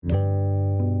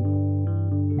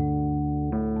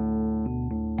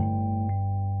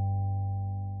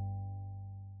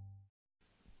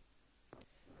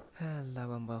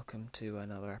welcome to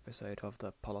another episode of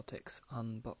the Politics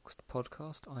Unboxed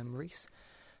podcast. I'm Reese,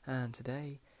 and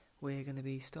today we're going to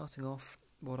be starting off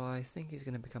what I think is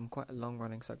going to become quite a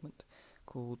long-running segment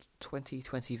called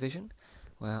 2020 Vision,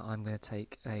 where I'm going to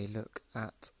take a look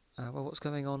at what's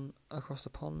going on across the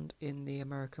pond in the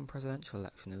American presidential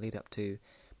election, the lead up to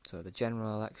the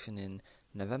general election in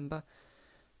November,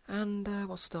 and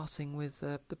what's starting with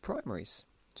the primaries,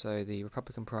 so the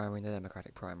Republican primary and the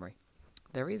Democratic primary.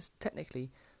 There is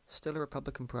technically still a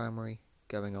Republican primary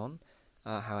going on,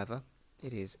 however,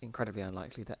 it is incredibly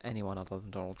unlikely that anyone other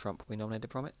than Donald Trump will be nominated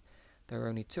from it. There are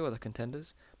only two other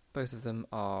contenders. Both of them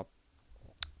are,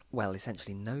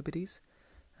 essentially nobodies,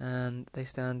 and they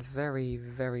stand very,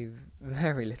 very,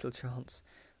 very little chance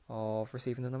of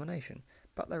receiving the nomination.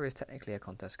 But there is technically a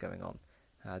contest going on.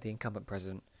 The incumbent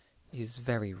president is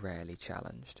very rarely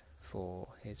challenged for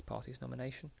his party's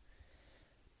nomination.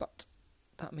 But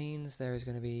that means there is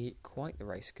going to be quite the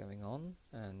race going on,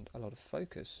 and a lot of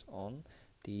focus on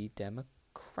the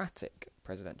Democratic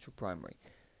presidential primary.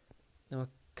 Now, a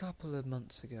couple of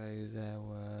months ago, there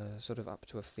were up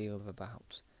to a field of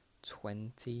about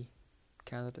 20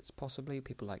 candidates, possibly.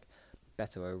 People like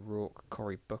Beto O'Rourke,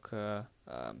 Cory Booker,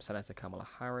 Senator Kamala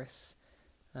Harris,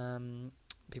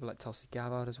 people like Tulsi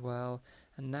Gabbard as well.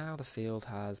 And now the field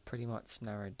has pretty much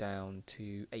narrowed down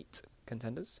to 8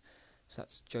 contenders. So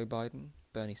that's Joe Biden,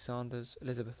 Bernie Sanders,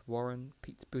 Elizabeth Warren,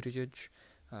 Pete Buttigieg,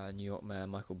 New York Mayor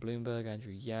Michael Bloomberg,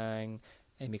 Andrew Yang,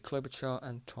 Amy Klobuchar,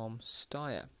 and Tom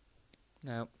Steyer.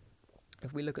 Now,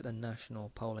 if we look at the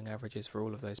national polling averages for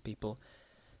all of those people,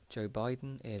 Joe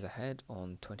Biden is ahead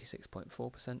on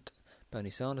 26.4%, Bernie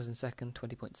Sanders in second,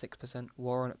 20.6%,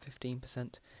 Warren at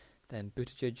 15%, then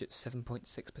Buttigieg at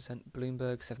 7.6%,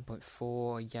 Bloomberg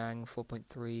 7.4%, Yang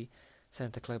 4.3%,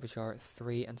 Senator Klobuchar at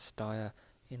 3%, and Steyer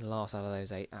in last out of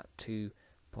those 8 at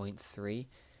 2.3%.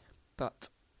 But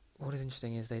what is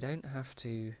interesting is they don't have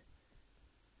to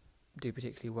do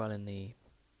particularly well in the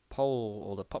poll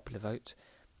or the popular vote.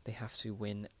 They have to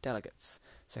win delegates.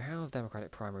 So how the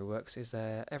Democratic primary works is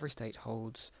every state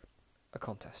holds a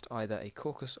contest, either a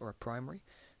caucus or a primary,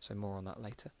 so more on that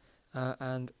later.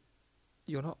 And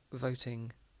you're not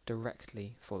voting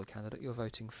directly for the candidate, you're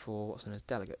voting for what's known as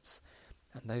delegates.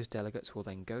 And those delegates will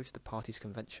then go to the party's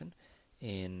convention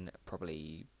in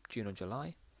probably June or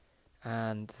July,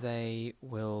 and they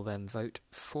will then vote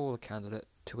for the candidate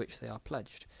to which they are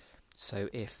pledged. So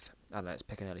if, let's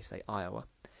pick an early state, Iowa.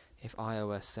 If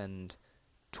Iowa send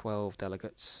 12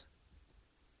 delegates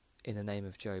in the name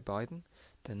of Joe Biden,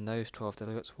 then those 12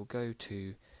 delegates will go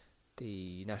to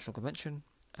the National Convention,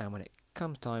 and when it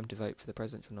comes time to vote for the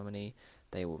presidential nominee,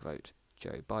 they will vote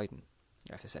Joe Biden.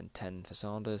 If they send 10 for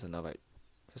Sanders, then they'll vote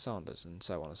for Sanders, and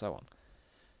so on and so on.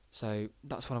 So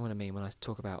that's what I'm going to mean when I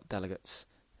talk about delegates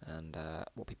and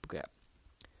what people get.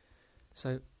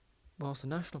 So, whilst the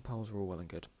national polls are all well and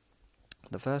good,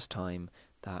 the first time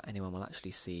that anyone will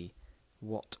actually see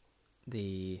what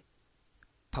the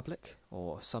public,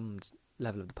 or some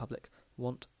level of the public,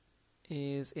 want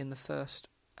is in the first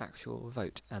actual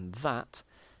vote. And that,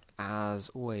 as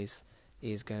always,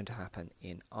 is going to happen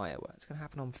in Iowa. It's going to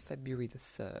happen on February the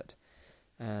 3rd.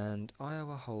 And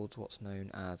Iowa holds what's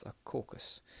known as a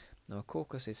caucus. Now, a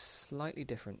caucus is slightly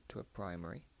different to a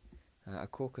primary. A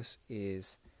caucus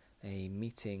is a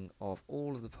meeting of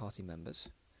all of the party members.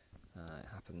 It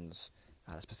happens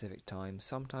at a specific time.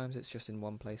 Sometimes it's just in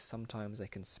one place. Sometimes they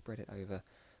can spread it over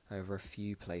a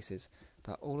few places.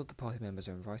 But all of the party members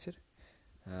are invited,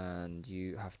 and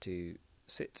you have to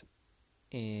sit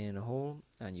in a hall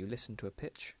and you listen to a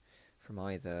pitch from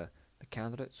either the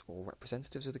candidates or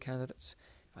representatives of the candidates,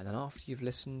 and then after you've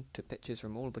listened to pitches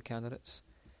from all of the candidates,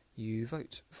 you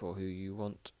vote for who you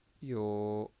want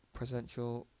your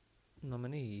presidential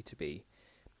nominee to be.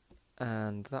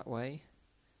 And that way,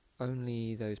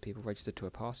 only those people registered to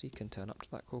a party can turn up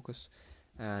to that caucus,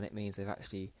 and it means they've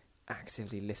actually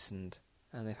actively listened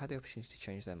and they've had the opportunity to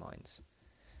change their minds,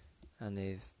 and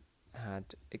they've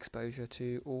had exposure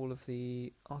to all of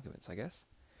the arguments, I guess.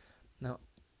 Now,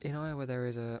 in Iowa there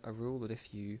is a rule that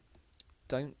if you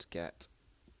don't get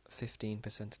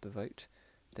 15% of the vote,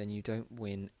 then you don't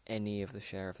win any of the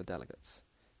share of the delegates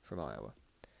from Iowa.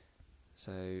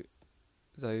 So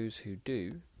those who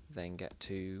do then get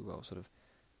to,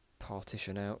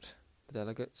 partition out the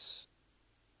delegates.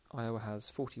 Iowa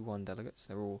has 41 delegates.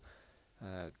 They're all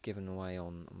given away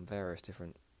on various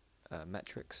different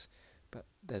metrics, but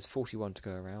there's 41 to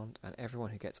go around, and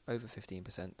everyone who gets over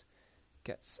 15%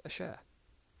 gets a share.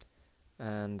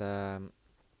 And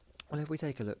if we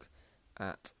take a look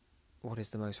at what is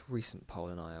the most recent poll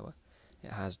in Iowa,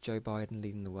 it has Joe Biden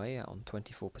leading the way on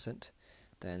 24%,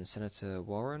 then Senator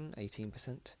Warren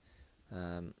 18%,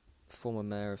 Former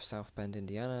mayor of South Bend,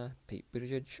 Indiana, Pete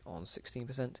Buttigieg, on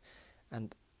 16%,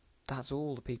 and that's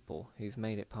all the people who've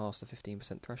made it past the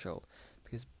 15% threshold,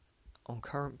 because on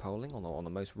current polling, on the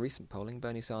most recent polling,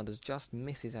 Bernie Sanders just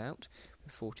misses out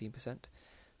with 14%,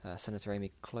 Senator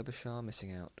Amy Klobuchar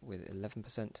missing out with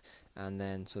 11%, and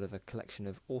then sort of a collection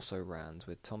of also-rans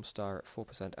with Tom Steyer at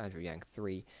 4%, Andrew Yang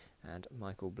 3%, and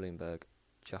Michael Bloomberg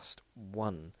just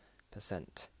 1%.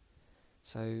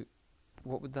 So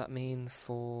what would that mean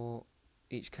for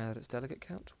each candidate's delegate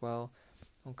count? Well,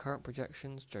 on current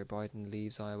projections, Joe Biden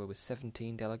leaves Iowa with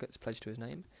 17 delegates pledged to his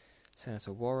name,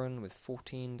 Senator Warren with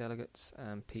 14 delegates,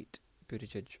 and Pete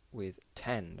Buttigieg with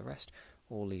 10. The rest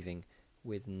all leaving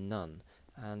with none.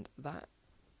 And that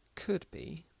could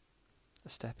be a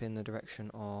step in the direction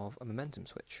of a momentum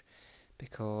switch,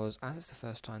 because as it's the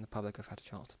first time the public have had a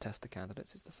chance to test the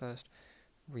candidates, it's the first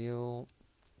real...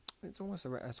 It's almost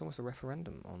a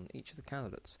referendum on each of the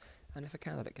candidates. And if a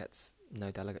candidate gets no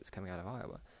delegates coming out of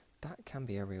Iowa, that can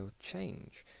be a real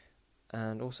change.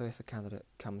 And also if a candidate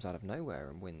comes out of nowhere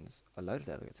and wins a load of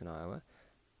delegates in Iowa,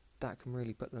 that can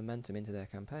really put the momentum into their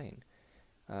campaign.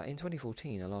 In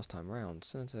 2014, the last time round,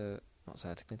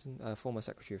 former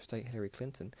Secretary of State Hillary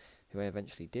Clinton, who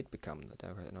eventually did become the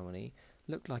Democratic nominee,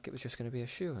 looked like it was just going to be a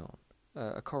shoe-on,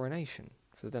 a coronation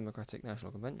for the Democratic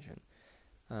National Convention.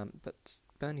 But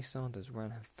Bernie Sanders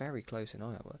ran very close in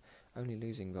Iowa, only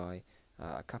losing by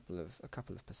a couple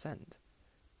of percent,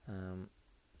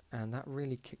 and that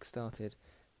really kick-started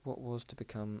what was to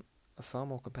become a far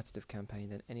more competitive campaign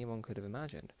than anyone could have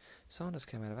imagined. Sanders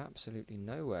came out of absolutely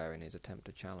nowhere in his attempt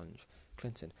to challenge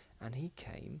Clinton, and he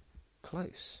came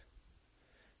close.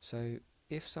 So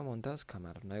if someone does come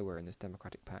out of nowhere in this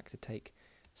Democratic pack to take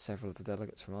several of the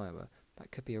delegates from Iowa,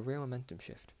 that could be a real momentum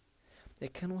shift.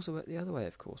 It can also work the other way,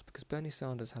 of course, because Bernie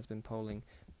Sanders has been polling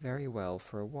very well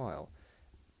for a while.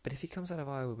 But if he comes out of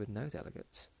Iowa with no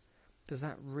delegates, does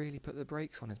that really put the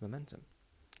brakes on his momentum?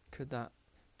 Could that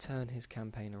turn his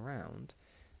campaign around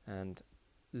and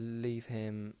leave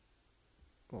him,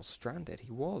 stranded?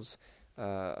 He was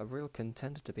a real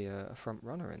contender to be a front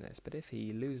runner in this, but if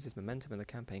he loses his momentum and the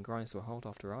campaign grinds to a halt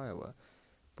after Iowa,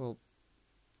 well,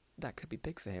 that could be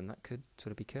big for him. That could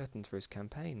sort of be curtains for his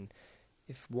campaign.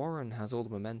 If Warren has all the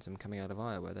momentum coming out of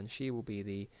Iowa, then she will be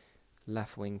the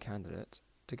left-wing candidate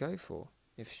to go for.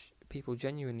 If people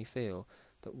genuinely feel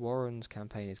that Warren's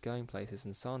campaign is going places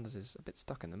and Sanders is a bit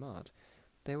stuck in the mud,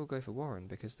 they will go for Warren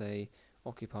because they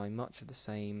occupy much of the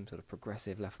same sort of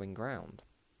progressive left-wing ground.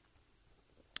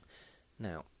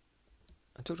 Now,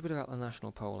 I talked a bit about the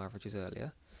national poll averages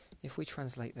earlier. If we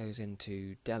translate those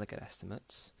into delegate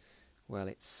estimates, well,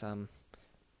 it's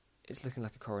looking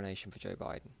like a coronation for Joe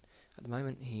Biden. At the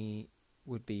moment, he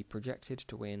would be projected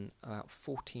to win about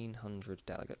 1,400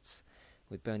 delegates,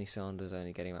 with Bernie Sanders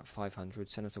only getting about 500,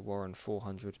 Senator Warren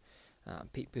 400,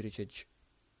 Pete Buttigieg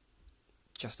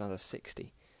just under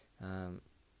 60.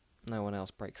 No one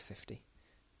else breaks 50.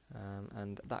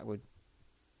 And that would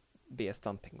be a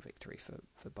thumping victory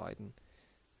for Biden,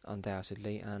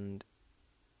 undoubtedly. And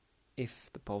if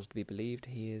the polls to be believed,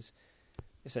 he is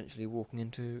essentially walking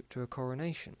into a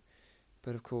coronation.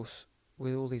 But of course,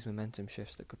 with all these momentum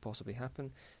shifts that could possibly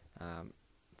happen,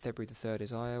 February the 3rd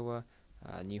is Iowa,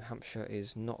 New Hampshire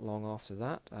is not long after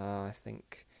that, I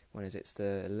think, when is it? It's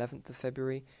the 11th of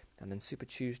February, and then Super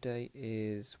Tuesday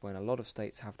is when a lot of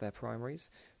states have their primaries.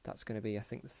 That's going to be, I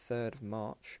think, the 3rd of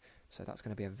March, so that's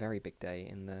going to be a very big day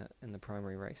in the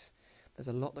primary race. There's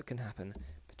a lot that can happen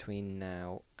between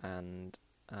now and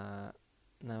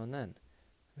then,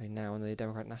 between now and the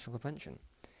Democratic National Convention.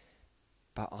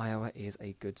 But Iowa is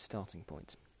a good starting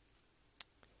point.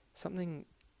 Something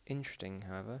interesting,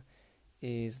 however,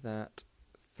 is that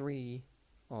 3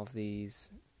 of these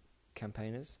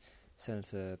campaigners,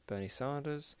 Senator Bernie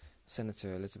Sanders,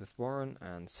 Senator Elizabeth Warren,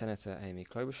 and Senator Amy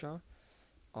Klobuchar,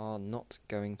 are not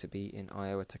going to be in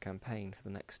Iowa to campaign for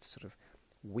the next sort of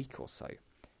week or so.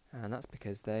 And that's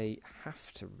because they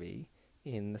have to be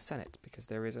in the Senate, because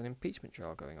there is an impeachment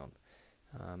trial going on.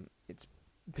 It's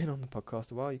been on the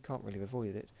podcast a while, you can't really have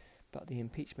avoided it, but the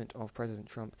impeachment of President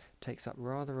Trump takes up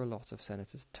rather a lot of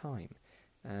senators' time,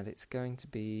 and it's going to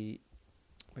be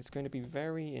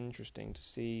very interesting to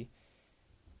see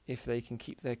if they can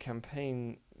keep their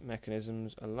campaign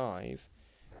mechanisms alive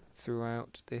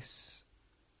throughout this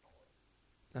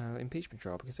impeachment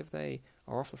trial, because if they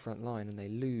are off the front line and they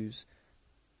lose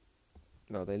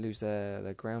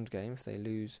their ground game, if they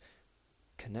lose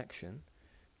connection,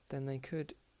 then they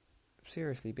could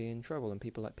seriously be in trouble, and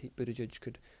people like Pete Buttigieg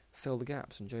could fill the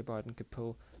gaps, and Joe Biden could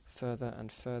pull further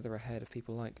and further ahead of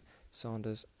people like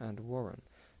Sanders and Warren.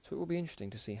 So it will be interesting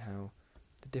to see how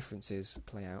the differences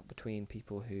play out between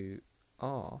people who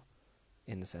are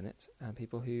in the Senate and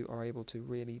people who are able to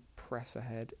really press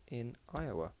ahead in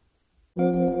Iowa.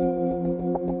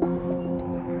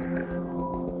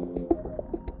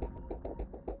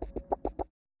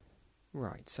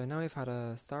 Right, so now we've had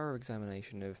a thorough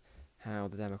examination of how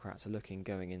the Democrats are looking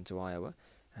going into Iowa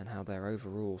and how their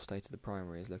overall state of the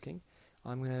primary is looking.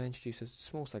 I'm going to introduce a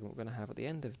small segment we're going to have at the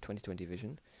end of 2020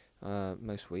 Vision,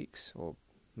 most weeks, or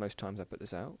most times I put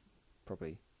this out,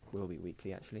 probably will be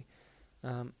weekly actually,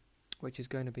 which is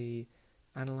going to be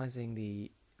analysing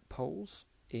the polls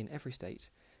in every state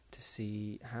to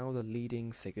see how the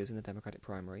leading figures in the Democratic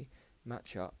primary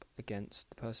match up against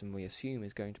the person we assume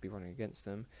is going to be running against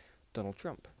them, Donald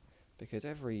Trump, because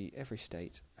every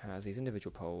state has these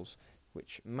individual polls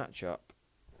which match up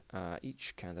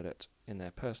each candidate in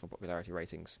their personal popularity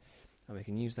ratings, and we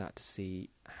can use that to see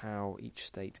how each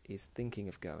state is thinking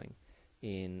of going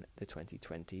in the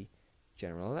 2020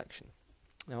 general election.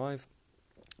 Now, I've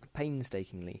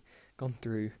painstakingly gone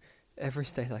through every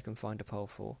state I can find a poll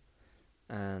for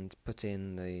and put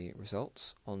in the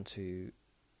results onto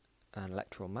an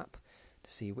electoral map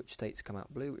to see which states come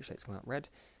out blue, which states come out red.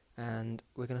 And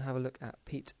we're going to have a look at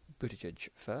Pete Buttigieg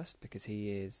first, because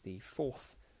he is the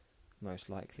fourth most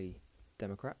likely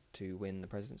Democrat to win the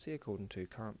presidency according to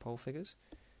current poll figures,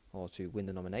 or to win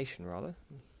the nomination rather.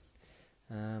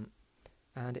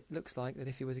 And it looks like that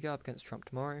if he were to go up against Trump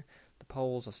tomorrow, the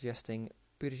polls are suggesting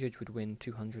Buttigieg would win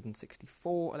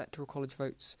 264 electoral college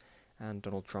votes and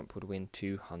Donald Trump would win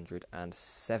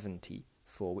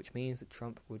 274, which means that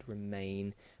Trump would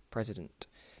remain president.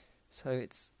 So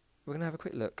we're going to have a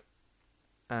quick look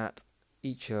at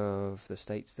each of the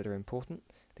states that are important,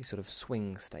 these sort of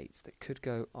swing states that could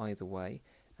go either way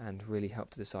and really help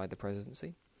to decide the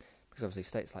presidency. Because obviously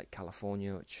states like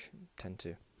California, which tend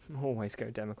to always go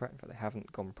Democrat, in fact they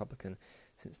haven't gone Republican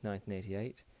since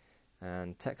 1988,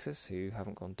 and Texas, who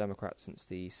haven't gone Democrat since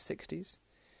the 60s,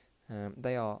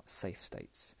 they are safe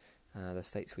states. The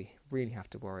states we really have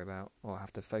to worry about or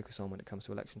have to focus on when it comes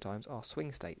to election times are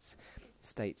swing states.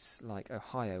 States like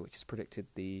Ohio, which has predicted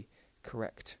the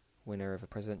correct winner of a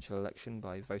presidential election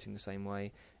by voting the same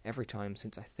way every time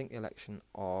since I think the election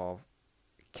of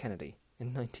Kennedy in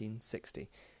 1960.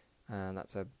 And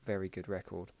that's a very good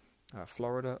record.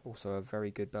 Florida, also a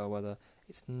very good bellwether.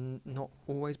 It's not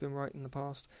always been right in the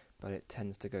past, but it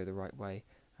tends to go the right way.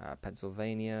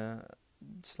 Pennsylvania,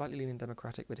 slightly leaning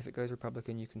Democratic, but if it goes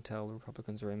Republican, you can tell the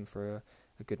Republicans are in for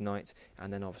a good night.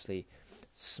 And then obviously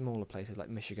smaller places like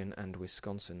Michigan and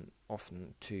Wisconsin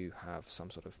often too have some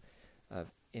sort of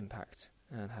impact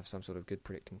and have some sort of good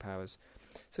predicting powers.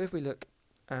 So if we look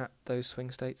at those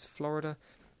swing states, Florida,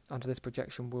 under this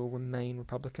projection, will remain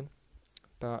Republican,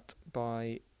 but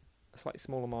by a slightly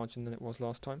smaller margin than it was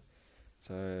last time.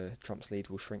 So Trump's lead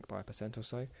will shrink by 1% or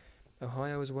so.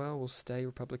 Ohio as well will stay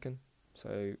Republican.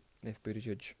 So if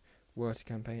Buttigieg were to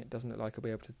campaign, it doesn't look like he'll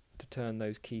be able to turn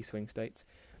those key swing states.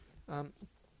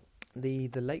 The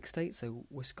lake states, so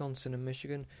Wisconsin and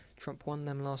Michigan, Trump won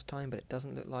them last time, but it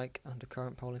doesn't look like under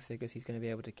current polling figures he's going to be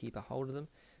able to keep a hold of them,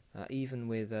 even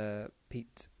with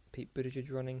Pete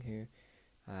Buttigieg running, who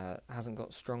hasn't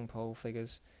got strong poll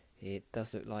figures. It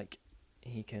does look like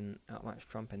he can outmatch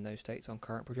Trump in those states on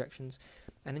current projections.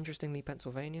 And interestingly,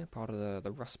 Pennsylvania, part of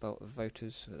the Rust Belt of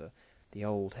voters, the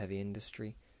old heavy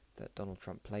industry that Donald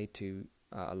Trump played to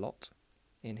a lot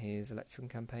in his election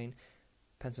campaign,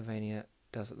 Pennsylvania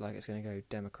does look like it's going to go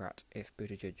Democrat if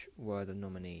Buttigieg were the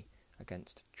nominee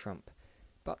against Trump.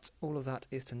 But all of that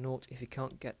is to naught if he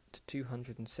can't get to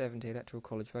 270 electoral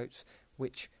college votes,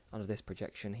 which, under this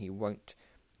projection, he won't.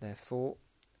 Therefore,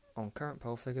 on current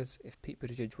poll figures, if Pete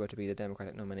Buttigieg were to be the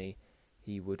Democratic nominee,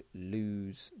 he would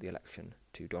lose the election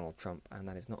to Donald Trump, and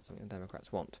that is not something the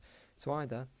Democrats want. So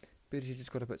either Buttigieg's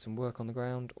got to put some work on the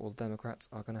ground, or the Democrats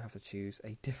are going to have to choose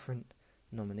a different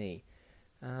nominee.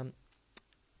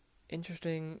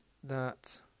 Interesting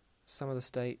that some of the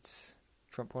states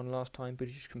Trump won last time,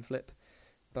 Buttigieg can flip,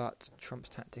 but Trump's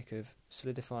tactic of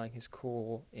solidifying his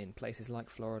core in places like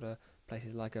Florida,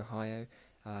 places like Ohio,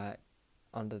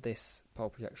 under this poll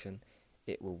projection,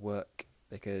 it will work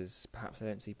because perhaps they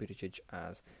don't see Buttigieg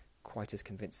as quite as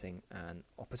convincing an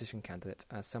opposition candidate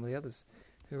as some of the others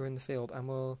who are in the field, and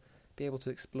we'll be able to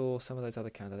explore some of those other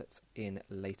candidates in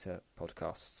later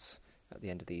podcasts at the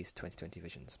end of these 2020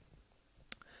 visions.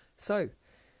 So,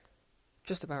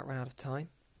 just about run out of time.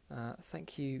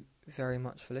 Thank you very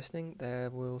much for listening. There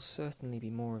will certainly be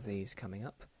more of these coming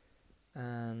up,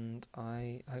 and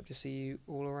I hope to see you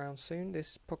all around soon.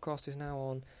 This podcast is now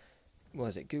on,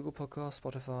 Google Podcasts,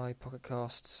 Spotify, Pocket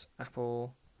Casts,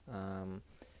 Apple,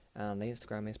 and the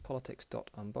Instagram is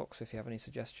politics.unbox. So if you have any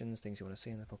suggestions, things you want to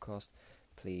see in the podcast,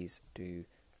 please do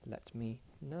let me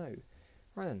know.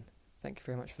 Right then, thank you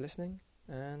very much for listening,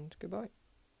 and goodbye.